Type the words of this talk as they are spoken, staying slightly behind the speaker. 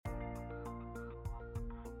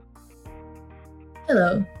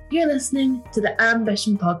Hello, you're listening to the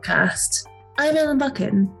Ambition Podcast. I'm Ellen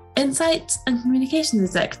Buchan, Insights and Communications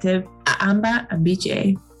Executive at AMBA and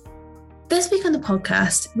BGA. This week on the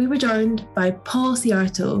podcast, we were joined by Paul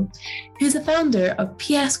Szyarto, who's the founder of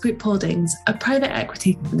PS Group Holdings, a private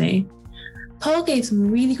equity company. Paul gave some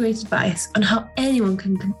really great advice on how anyone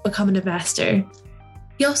can become an investor.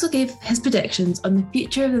 He also gave his predictions on the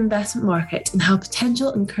future of the investment market and how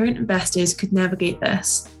potential and current investors could navigate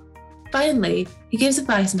this. Finally, he gives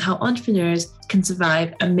advice on how entrepreneurs can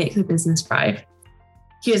survive and make their business thrive.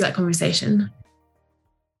 Here's that conversation.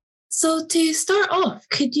 So to start off,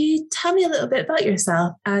 could you tell me a little bit about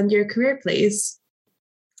yourself and your career, please?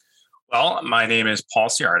 Well, my name is Paul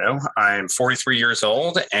Szyarto. I'm 43 years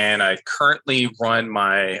old, and I currently run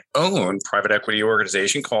my own private equity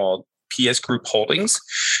organization called PS Group Holdings,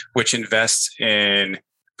 which invests in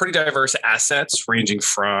pretty diverse assets ranging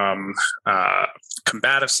from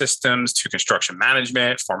combative systems to construction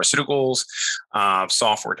management, pharmaceuticals,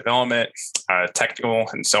 software development, technical,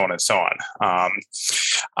 and so on and so on.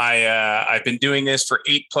 I've been doing this for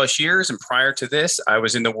 8+ years, and prior to this, I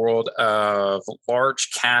was in the world of large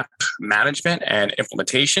cap management and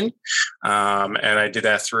implementation, and I did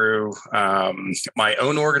that through my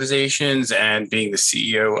own organizations and being the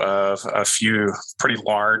CEO of a few pretty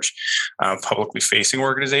large publicly facing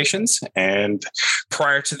organizations. And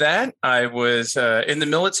prior to that, I was in the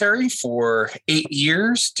military for 8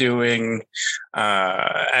 years doing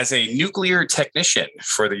as a nuclear technician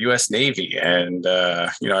for the U.S. Navy. And,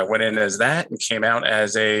 I went in as that and came out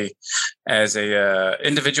as a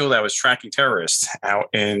individual that was tracking terrorists out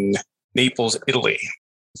in Naples, Italy.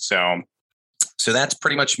 So that's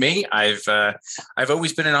pretty much me. I've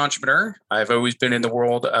always been an entrepreneur. I've always been in the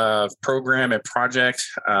world of program and project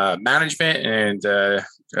management and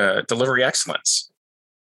delivery excellence.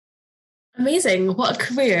 Amazing. What a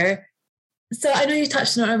career. So I know you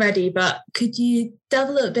touched on it already, but could you delve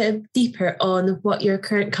a little bit deeper on what your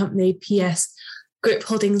current company, PS Group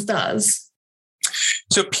Holdings, does?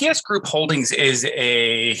 So PS Group Holdings is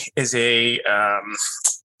a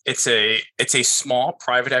small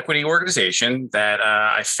private equity organization that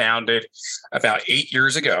I founded about 8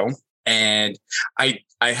 years ago. And I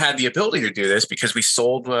had the ability to do this because I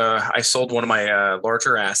sold one of my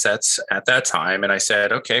larger assets at that time. And I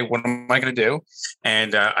said, okay, what am I going to do?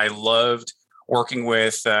 And I loved working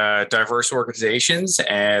with diverse organizations.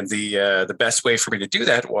 And the best way for me to do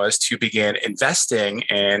that was to begin investing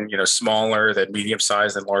in, smaller than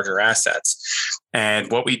medium-sized and larger assets.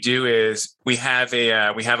 And what we do is we have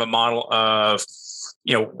a model of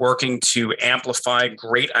working to amplify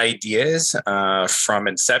great ideas from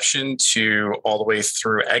inception to all the way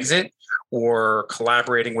through exit, or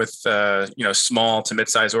collaborating with small to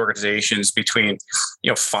mid-sized organizations between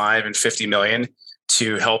 5 and 50 million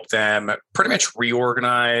to help them pretty much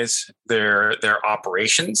reorganize their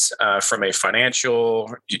operations from a financial,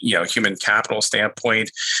 human capital standpoint,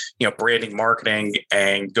 branding, marketing,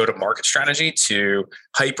 and go-to-market strategy to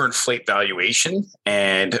hyperinflate valuation.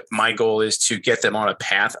 And my goal is to get them on a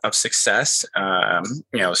path of success,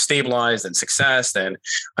 stabilized and success, and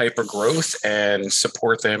hyper growth, and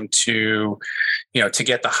support them to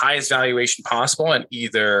get the highest valuation possible and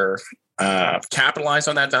either capitalize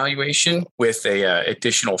on that valuation with a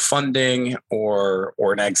additional funding or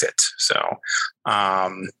an exit. So,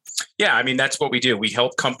 that's what we do. We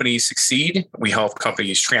help companies succeed. We help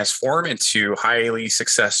companies transform into highly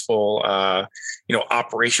successful,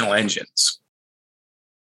 operational engines.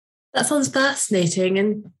 That sounds fascinating.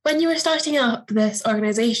 And when you were starting up this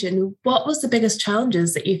organization, what was the biggest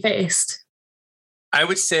challenges that you faced? I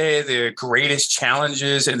would say the greatest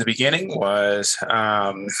challenges in the beginning was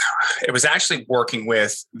it was actually working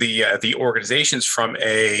with the organizations from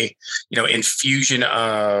a infusion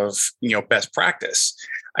of best practice.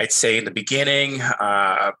 I'd say in the beginning,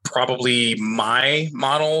 probably my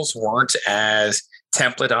models weren't as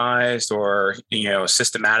templatized or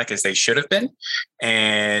systematic as they should have been,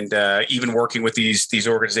 and even working with these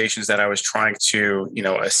organizations that I was trying to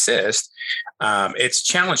assist, it's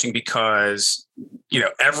challenging because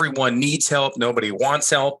everyone needs help. Nobody wants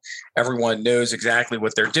help. Everyone knows exactly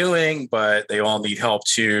what they're doing, but they all need help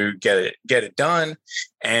to get it done.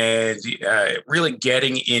 And really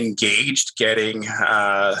getting engaged, getting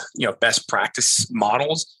best practice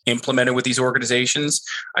models implemented with these organizations,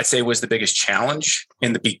 I'd say was the biggest challenge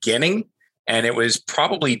in the beginning. And it was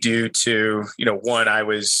probably due to, one,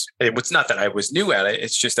 it's not that I was new at it.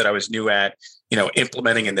 It's just that I was new at,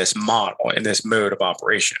 implementing in this model, in this mode of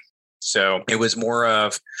operation. So it was more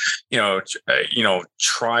of,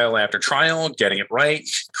 trial after trial, getting it right,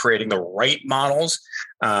 creating the right models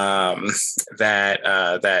that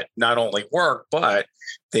not only work, but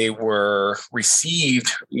they were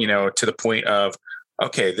received, to the point of,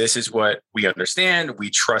 okay, this is what we understand. We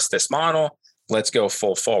trust this model. Let's go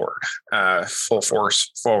full force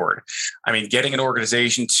forward. I mean, getting an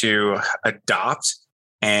organization to adopt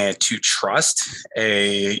and to trust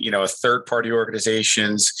a third-party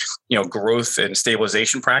organization's, growth and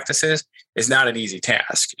stabilization practices is not an easy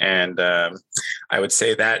task. And I would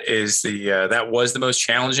say that is that was the most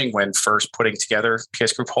challenging when first putting together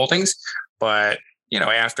PS Group Holdings. But,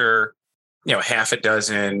 after, half a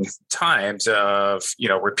dozen times of,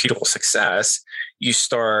 repeatable success,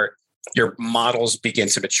 your models begin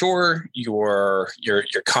to mature, your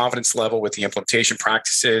confidence level with the implementation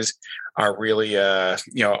practices are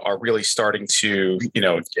really starting to,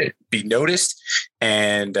 be noticed.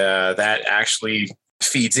 And that actually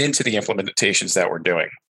feeds into the implementations that we're doing.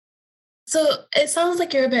 So it sounds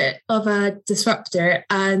like you're a bit of a disruptor,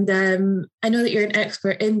 and I know that you're an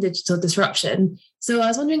expert in digital disruption. So I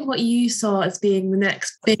was wondering what you saw as being the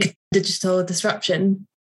next big digital disruption.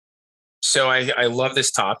 So I love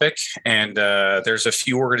this topic, and there's a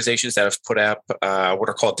few organizations that have put up what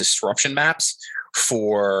are called disruption maps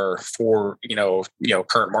for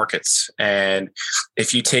current markets. And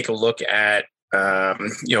if you take a look at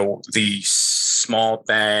the small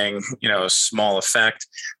bang, small effect,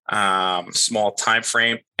 small time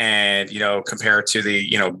frame, and compare it to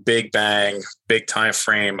the big bang, big time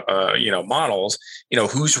frame, models,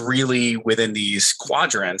 who's really within these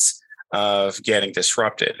quadrants of getting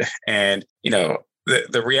disrupted. And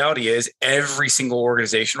the reality is every single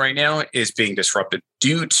organization right now is being disrupted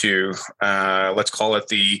due to let's call it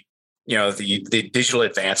the digital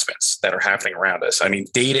advancements that are happening around us. I mean,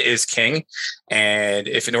 data is king. And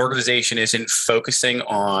if an organization isn't focusing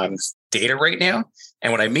on data right now,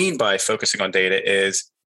 and what I mean by focusing on data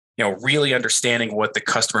is, really understanding what the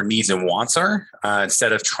customer needs and wants are,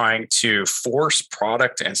 instead of trying to force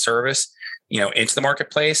product and service, into the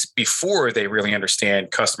marketplace before they really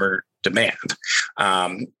understand customer demand.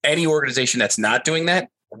 Any organization that's not doing that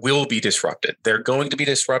will be disrupted. They're going to be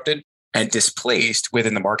disrupted and displaced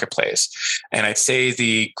within the marketplace. And I'd say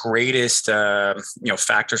the greatest,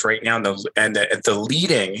 factors right now, and the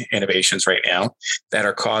leading innovations right now that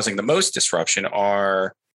are causing the most disruption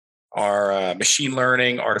are machine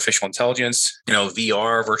learning, artificial intelligence,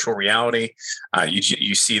 VR, virtual reality.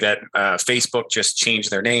 You see that Facebook just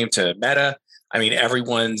changed their name to Meta. I mean,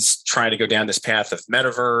 everyone's trying to go down this path of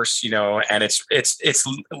metaverse, and it's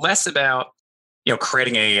less about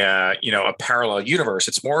creating a parallel universe.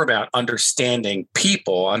 It's more about understanding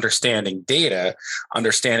people, understanding data,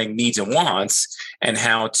 understanding needs and wants, and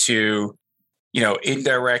how to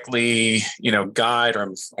indirectly, guide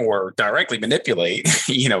or directly manipulate,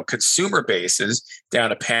 consumer bases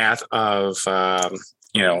down a path of,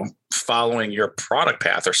 following your product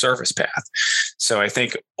path or service path. So I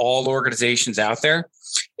think all organizations out there,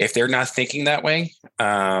 if they're not thinking that way,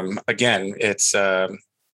 again, it's,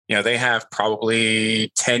 they have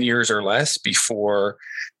probably 10 years or less before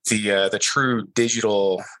the true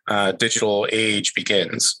digital age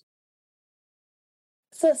begins.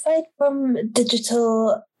 So aside from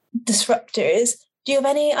digital disruptors, do you have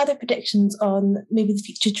any other predictions on maybe the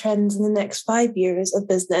future trends in the next 5 years of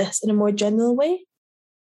business in a more general way?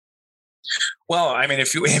 Well, I mean,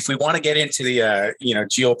 if we want to get into the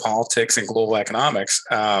geopolitics and global economics,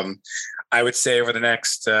 I would say over the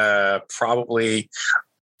next probably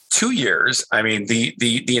 2 years, I mean,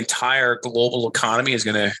 the entire global economy is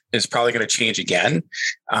probably going to change again.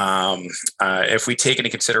 If we take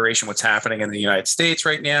into consideration what's happening in the United States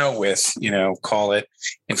right now with, call it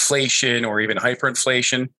inflation or even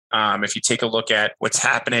hyperinflation. If you take a look at what's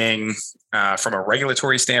happening from a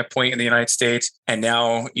regulatory standpoint in the United States, and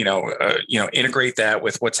now, integrate that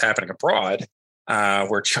with what's happening abroad,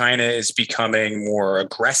 where China is becoming more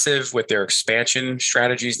aggressive with their expansion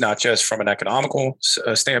strategies, not just from an economical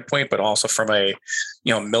standpoint, but also from a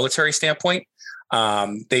military standpoint.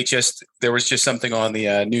 There was just something on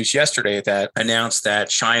the news yesterday that announced that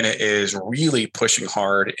China is really pushing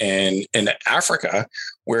hard in Africa,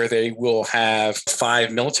 where they will have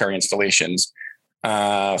 5 military installations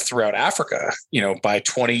throughout Africa, by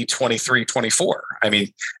 2023, 24. I mean,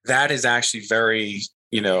 that is actually very,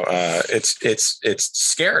 it's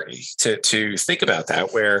scary to think about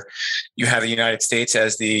that, where you have the United States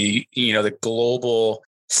as the global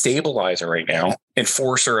stabilizer right now,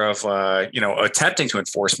 enforcer of, attempting to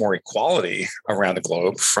enforce more equality around the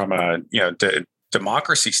globe from a,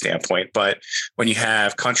 democracy standpoint. But when you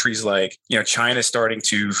have countries like, China starting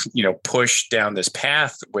to, push down this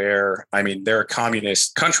path where, they're a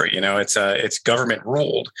communist country, it's government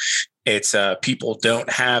ruled. It's people don't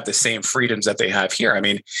have the same freedoms that they have here.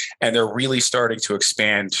 And they're really starting to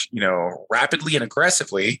expand, rapidly and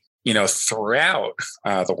aggressively, throughout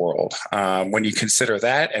the world. When you consider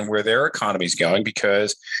that and where their economy is going,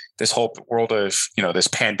 because this whole world of, this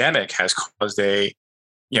pandemic has caused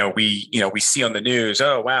we see on the news,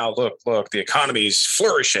 oh, wow, look, the economy is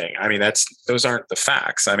flourishing. Those aren't the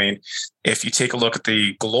facts. If you take a look at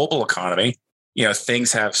the global economy,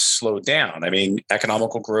 things have slowed down.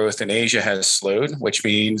 Economical growth in Asia has slowed, which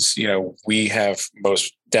means, we have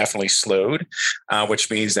most definitely slowed, which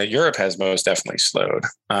means that Europe has most definitely slowed,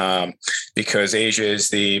 because Asia is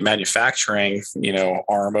the manufacturing,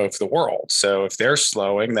 arm of the world. So if they're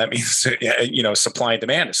slowing, that means, supply and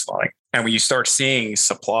demand is slowing. And when you start seeing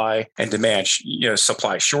supply and demand,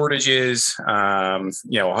 supply shortages,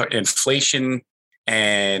 inflation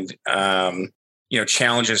and,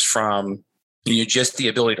 challenges from, just the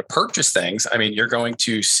ability to purchase things, you're going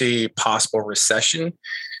to see possible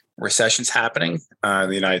recessions happening in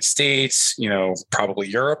the United States, probably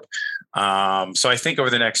Europe. So I think over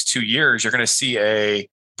the next 2 years, you're going to see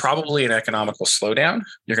probably an economical slowdown.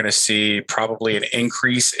 You're going to see probably an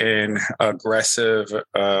increase in aggressive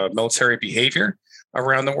military behavior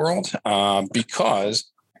around the world,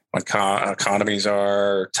 because when economies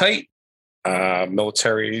are tight,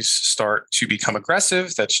 militaries start to become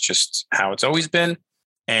aggressive. That's just how it's always been.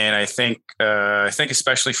 And I think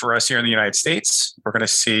especially for us here in the United States,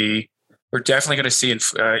 we're definitely going to see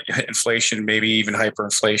inflation, maybe even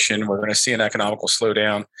hyperinflation. We're going to see an economical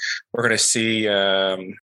slowdown. We're going to see,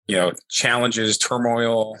 challenges,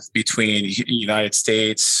 turmoil between the United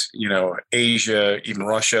States, Asia, even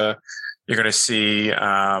Russia. You're going to see,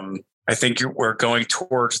 I think we're going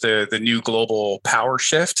towards the new global power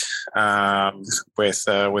shift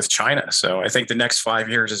with China. So I think the next 5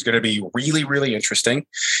 years is going to be really, really interesting.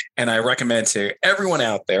 And I recommend to everyone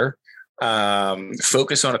out there,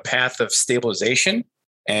 focus on a path of stabilization.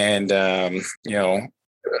 And, I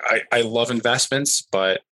love investments,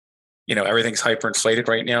 but, everything's hyperinflated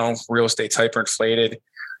right now. Real estate's hyperinflated.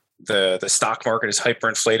 The stock market is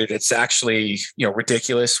hyperinflated. It's actually,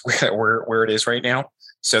 ridiculous where it is right now.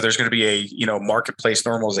 So there's going to be a, marketplace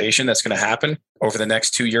normalization that's going to happen over the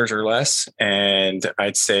next 2 years or less. And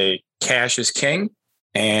I'd say cash is king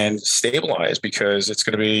and stabilize, because it's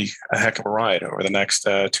going to be a heck of a ride over the next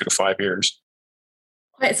 2 to 5 years.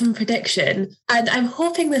 Quite some prediction. And I'm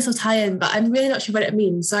hoping this will tie in, but I'm really not sure what it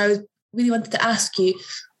means. So I really wanted to ask you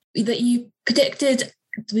that you predicted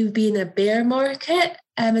we would be in a bear market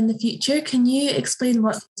in the future. Can you explain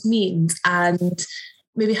what this means and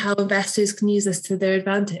maybe how investors can use this to their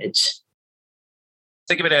advantage?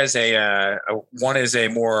 Think of it as one is a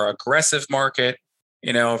more aggressive market,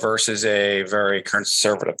 versus a very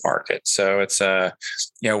conservative market. So it's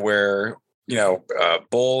where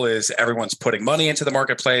bull is everyone's putting money into the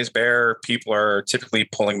marketplace. Bear, people are typically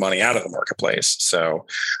pulling money out of the marketplace. So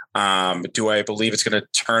do I believe it's going to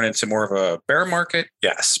turn into more of a bear market?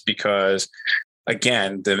 Yes, because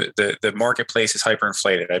again, the marketplace is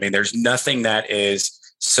hyperinflated. There's nothing that is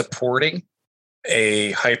supporting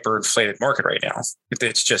a hyperinflated market right now.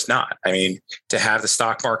 It's just not. To have the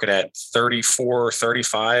stock market at 34,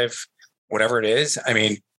 35, whatever it is,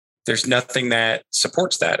 there's nothing that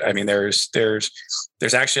supports that.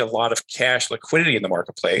 There's actually a lot of cash liquidity in the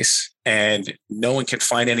marketplace, and no one can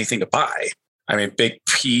find anything to buy. Big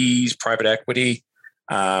P's, private equity,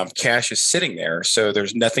 cash is sitting there. So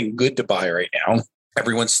there's nothing good to buy right now.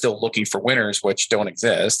 Everyone's still looking for winners, which don't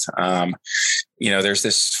exist. There's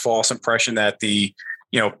this false impression that the,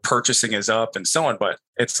 purchasing is up and so on, but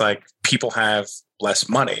it's like people have less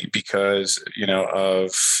money because,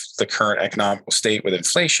 of the current economical state with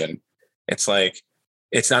inflation. It's like,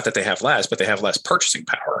 it's not that they have less, but they have less purchasing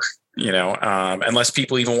power, and less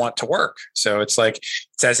people even want to work. So it's like,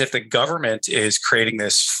 it's as if the government is creating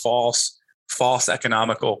this false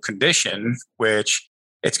economical condition, which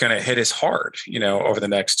it's going to hit us hard, over the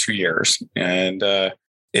next 2 years. And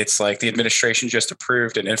it's like the administration just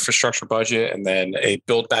approved an infrastructure budget and then a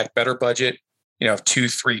Build Back Better budget, of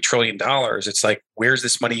 $2-3 trillion. It's like, where's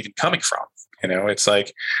this money even coming from? It's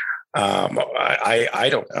like, I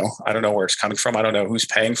don't know. I don't know where it's coming from. I don't know who's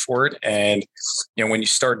paying for it. And, when you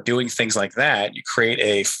start doing things like that, you create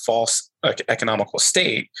a false economical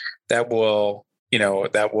state that will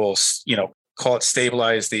call it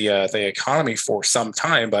stabilize the economy for some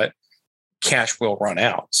time, but cash will run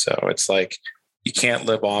out. So it's like, you can't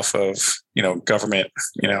live off of, government,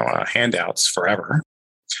 handouts forever.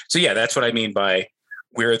 so yeah, that's what I mean by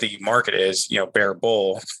where the market is, bear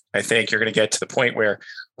bull. I think you're going to get to the point where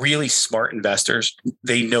really smart investors,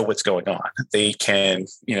 they know what's going on. They can,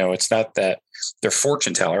 it's not that they're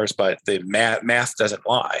fortune tellers, but the math doesn't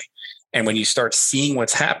lie. And when you start seeing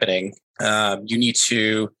what's happening, you need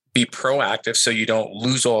to be proactive so you don't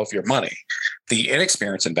lose all of your money. The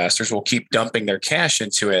inexperienced investors will keep dumping their cash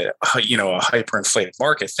into a hyperinflated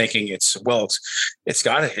market, thinking it's going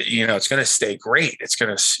to stay great. It's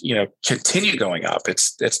going to, continue going up.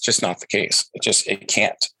 It's just not the case. It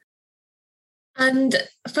can't. And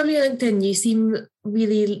from your LinkedIn, you seem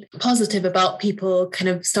really positive about people kind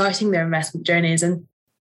of starting their investment journeys. And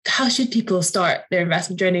how should people start their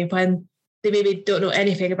investment journey when they maybe don't know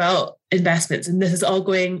anything about investments and this is all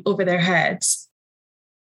going over their heads?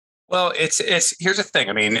 Well, it's here's the thing.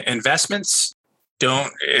 I mean, investing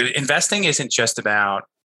isn't just about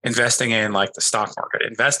investing in like the stock market.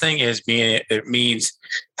 Investing means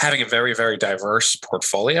having a very, very diverse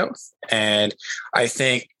portfolio. And I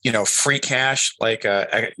think, free cash, like,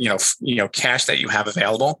 cash that you have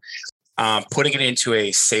available, putting it into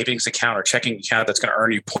a savings account or checking account that's going to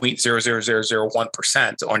earn you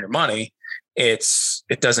 0.00001% on your money,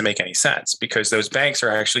 it doesn't make any sense because those banks are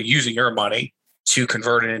actually using your money to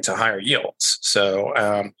convert it into higher yields.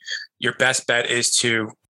 So your best bet is to,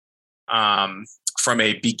 from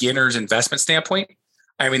a beginner's investment standpoint,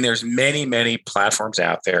 I mean, there's many, many platforms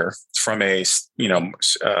out there from a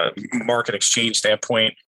market exchange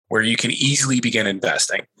standpoint where you can easily begin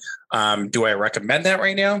investing. Do I recommend that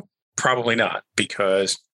right now? Probably not,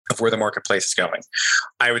 because of where the marketplace is going.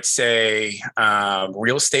 I would say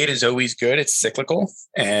real estate is always good. It's cyclical.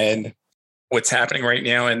 And what's happening right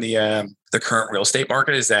now in the current real estate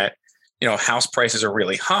market is that, house prices are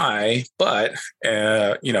really high, but,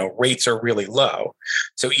 rates are really low.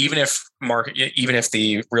 So even if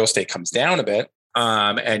the real estate comes down a bit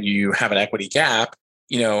and you have an equity gap,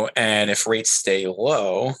 and if rates stay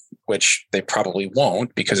low, which they probably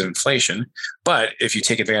won't because of inflation, but if you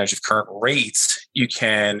take advantage of current rates, you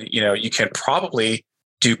can probably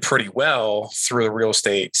do pretty well through the real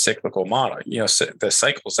estate cyclical model, the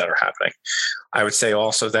cycles that are happening. I would say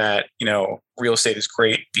also that, real estate is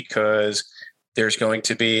great because there's going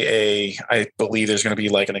to be I believe there's going to be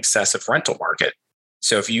like an excessive rental market.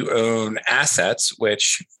 So if you own assets,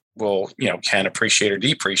 which will, can appreciate or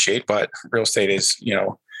depreciate, but real estate is,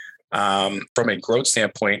 from a growth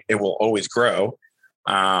standpoint, it will always grow.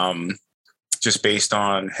 Just based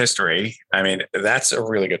on history. I mean, that's a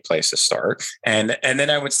really good place to start. And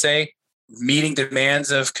then I would say meeting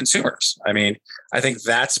demands of consumers. I mean, I think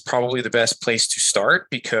that's probably the best place to start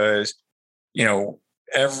because,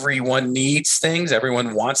 everyone needs things,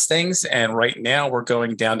 everyone wants things. And right now we're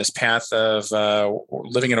going down this path of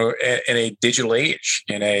living in a digital age,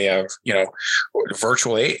 in a,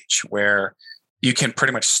 virtual age where you can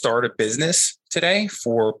pretty much start a business today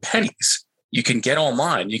for pennies. You can get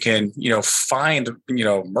online, you can, find,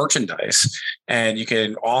 merchandise, and you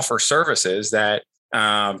can offer services that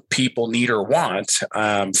people need or want.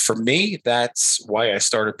 For me, that's why I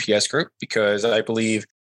started PS Group, because I believe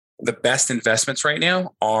the best investments right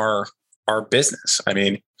now are business. I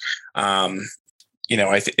mean,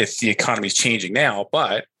 if the economy is changing now,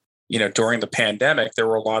 but during the pandemic, there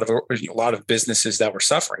were a lot of businesses that were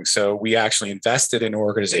suffering. So we actually invested in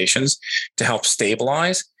organizations to help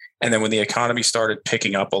stabilize. And then when the economy started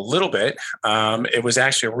picking up a little bit, it was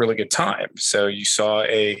actually a really good time. So you saw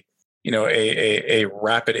a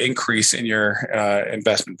rapid increase in your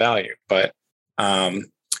investment value. But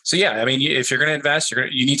so yeah, I mean, if you're going to invest,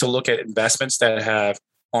 you need to look at investments that have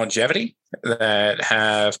longevity, that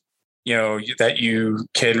have that you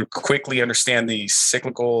can quickly understand the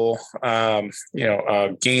cyclical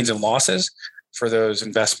gains and losses for those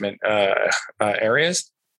investment areas,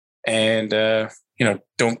 and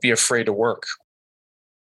don't be afraid to work.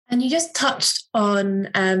 And you just touched on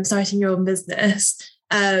starting your own business.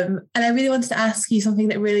 And I really wanted to ask you something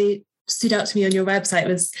that really stood out to me on your website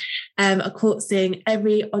was a quote saying,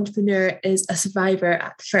 "Every entrepreneur is a survivor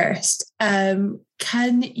at first."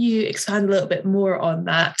 Can you expand a little bit more on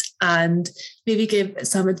that and maybe give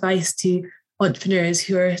some advice to entrepreneurs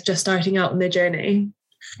who are just starting out on their journey?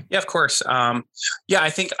 Yeah, of course. I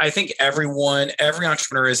think every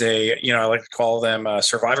entrepreneur is I like to call them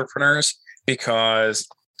survivorpreneurs because,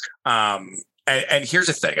 and here's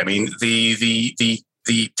the thing. I mean,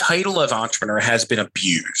 the title of entrepreneur has been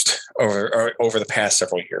abused over the past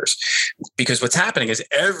several years, because what's happening is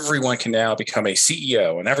everyone can now become a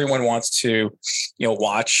CEO, and everyone wants to,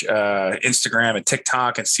 watch Instagram and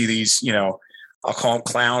TikTok and see these, I'll call them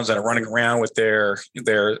clowns that are running around with their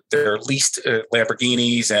leased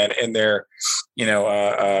Lamborghinis and their,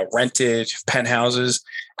 rented penthouses,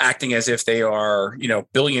 acting as if they are,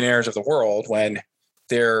 billionaires of the world when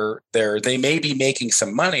they may be making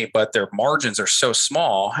some money, but their margins are so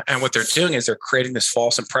small. And what they're doing is they're creating this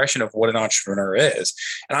false impression of what an entrepreneur is.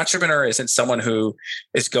 An entrepreneur isn't someone who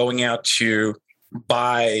is going out to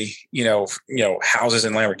buy, houses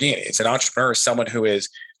and Lamborghinis. An entrepreneur is someone who is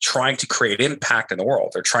trying to create impact in the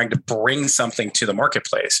world. They're trying to bring something to the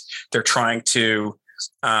marketplace. They're trying to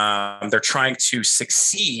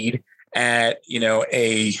succeed at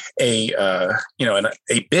a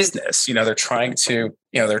business. They're trying to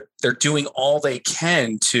they're doing all they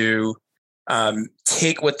can to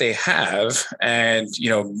take what they have and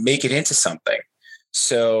make it into something.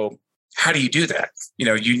 So how do you do that?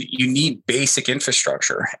 You need basic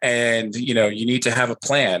infrastructure, and you need to have a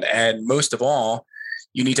plan, and most of all,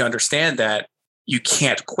 you need to understand that you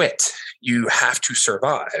can't quit. You have to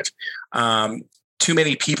survive. Too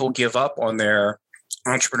many people give up on their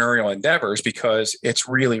entrepreneurial endeavors because it's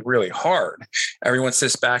really, really hard. Everyone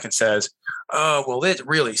sits back and says, oh, well, it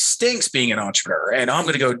really stinks being an entrepreneur and I'm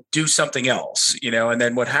going to go do something else, and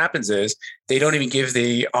then what happens is they don't even give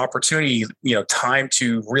the opportunity, time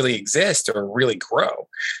to really exist or really grow.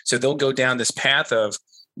 So they'll go down this path of,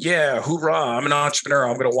 yeah, hoorah, I'm an entrepreneur.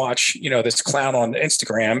 I'm going to watch, this clown on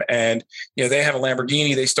Instagram and, they have a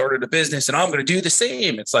Lamborghini, they started a business and I'm going to do the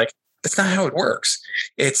same. It's like, that's not how it works.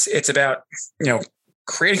 It's about,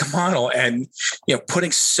 creating a model and,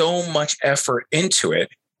 putting so much effort into it.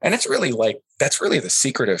 And that's really the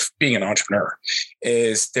secret of being an entrepreneur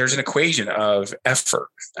is there's an equation of effort.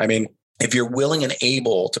 I mean, if you're willing and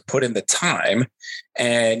able to put in the time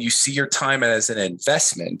and you see your time as an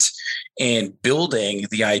investment in building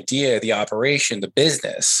the idea, the operation, the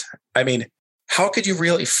business, I mean, how could you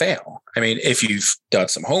really fail? I mean, if you've done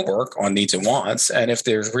some homework on needs and wants, and if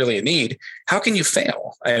there's really a need, how can you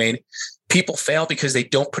fail? I mean, people fail because they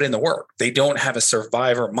don't put in the work. They don't have a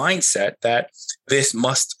survivor mindset that this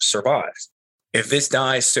must survive. If this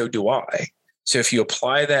dies, so do I. So if you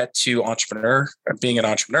apply that to being an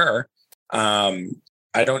entrepreneur,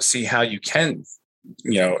 I don't see how you can,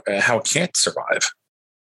 how it can't survive.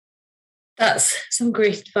 That's some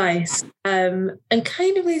great advice. And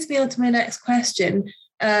kind of leads me on to my next question,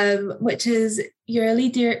 which is you're a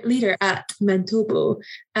leader at Mentobo.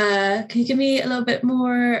 Can you give me a little bit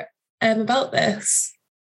more about this?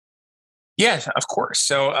 Yeah, of course.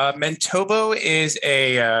 So Mentobo is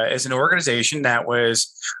an organization that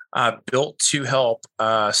was built to help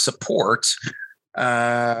support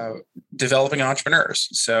developing entrepreneurs.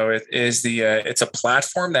 So it's a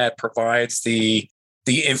platform that provides the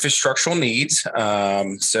infrastructural needs.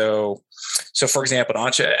 So for example,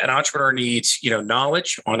 an entrepreneur needs,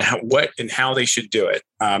 knowledge on how they should do it.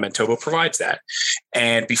 And Tobo provides that.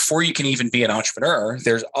 And before you can even be an entrepreneur,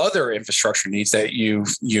 there's other infrastructure needs that you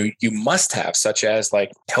must have, such as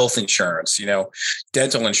like health insurance,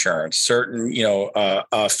 dental insurance, certain,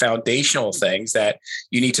 foundational things that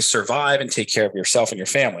you need to survive and take care of yourself and your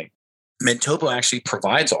family. Mentobo actually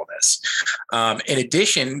provides all this. In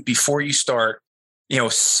addition, before you start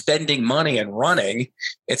spending money and running,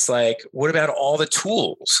 it's like, what about all the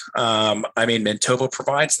tools? Mentobo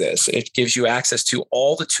provides this. It gives you access to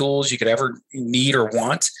all the tools you could ever need or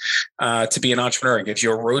want to be an entrepreneur. It gives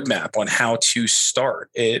you a roadmap on how to start.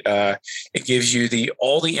 It gives you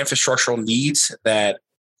all the infrastructural needs that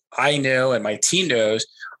I know and my team knows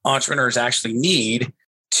entrepreneurs actually need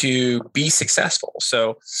to be successful.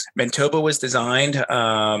 So Mentobo was designed.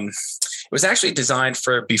 It was actually designed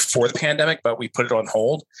for before the pandemic, but we put it on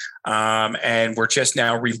hold. And we're just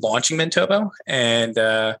now relaunching Mentobo. And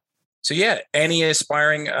so, yeah, any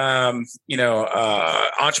aspiring,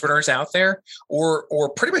 entrepreneurs out there, or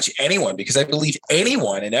pretty much anyone, because I believe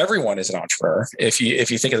anyone and everyone is an entrepreneur. If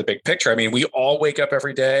you think of the big picture, I mean, we all wake up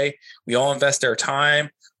every day. We all invest our time.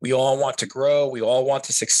 We all want to grow. We all want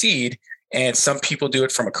to succeed. And some people do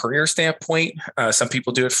it from a career standpoint. Some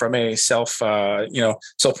people do it from a sole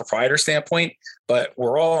proprietor standpoint. But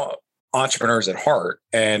we're all entrepreneurs at heart,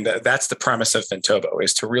 and that's the premise of Mentobo,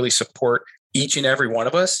 is to really support each and every one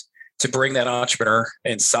of us to bring that entrepreneur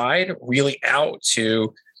inside, really out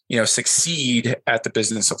to succeed at the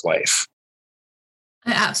business of life.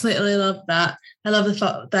 I absolutely love that. I love the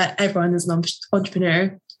thought that everyone is an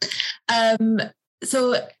entrepreneur.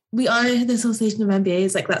 So we are the Association of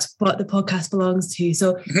MBAs, like that's what the podcast belongs to.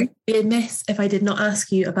 So I'd be remiss if I did not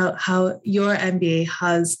ask you about how your MBA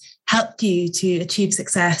has helped you to achieve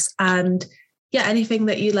success, and anything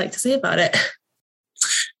that you'd like to say about it.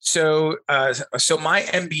 So my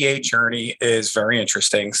MBA journey is very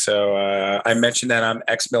interesting. So I mentioned that I'm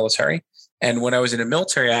ex-military, And when I was in the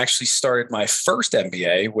military, I actually started my first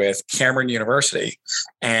MBA with Cameron University.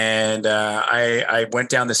 And I went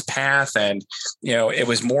down this path, and, it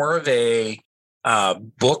was more of a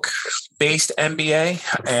book-based MBA.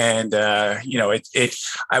 And, I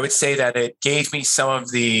would say that it gave me some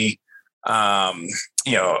of the,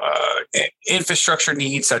 infrastructure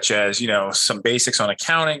needs, such as, some basics on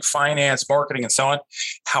accounting, finance, marketing, and so on.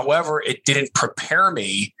 However, it didn't prepare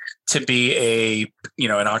me to be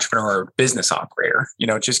an entrepreneur or business operator.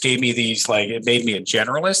 It just gave me these, it made me a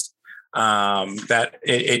generalist. That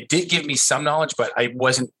it did give me some knowledge, but I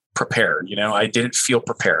wasn't prepared. I didn't feel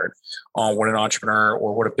prepared on what an entrepreneur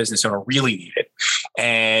or what a business owner really needed.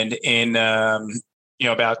 And in,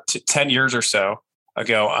 about 10 years or so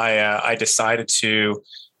ago, I decided to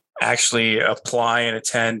actually apply and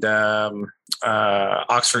attend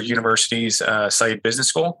Oxford University's Said Business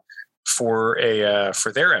School for their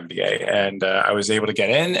MBA, and I was able to get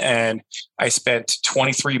in, and I spent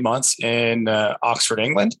 23 months in Oxford,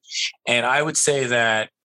 England. And I would say that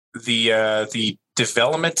the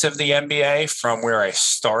development of the MBA from where I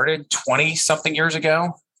started 20 something years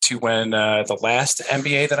ago to when the last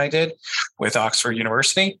MBA that I did with Oxford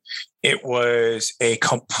University, it was a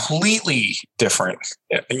completely different,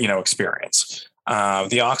 experience.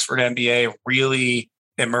 The Oxford MBA really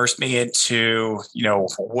immersed me into,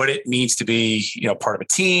 what it means to be, part of a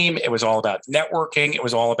team. It was all about networking. It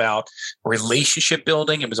was all about relationship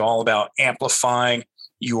building. It was all about amplifying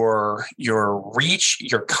your reach,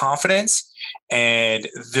 your confidence. And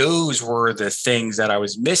those were the things that I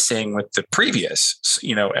was missing with the previous,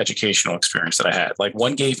 educational experience that I had. Like,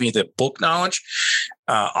 one gave me the book knowledge.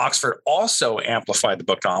 Oxford also amplified the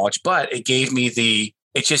book knowledge, but it gave me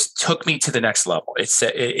it just took me to the next level.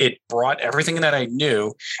 It brought everything that I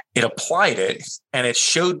knew, it applied it, and it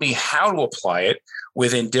showed me how to apply it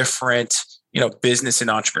within different, business and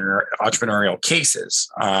entrepreneurial cases.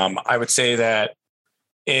 I would say that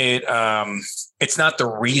it's not the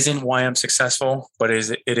reason why I'm successful, but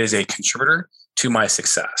it is a contributor to my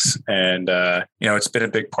success. And, it's been a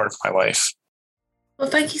big part of my life. Well,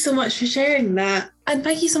 thank you so much for sharing that. And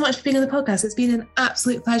thank you so much for being on the podcast. It's been an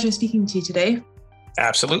absolute pleasure speaking to you today.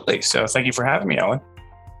 Absolutely. So thank you for having me, Ellen.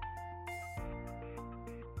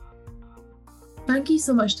 Thank you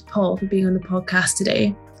so much to Paul for being on the podcast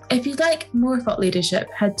today. If you'd like more thought leadership,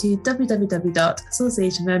 head to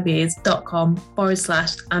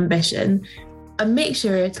www.associationofmbas.com/ambition and make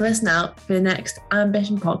sure to listen out for the next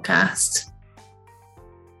Ambition podcast.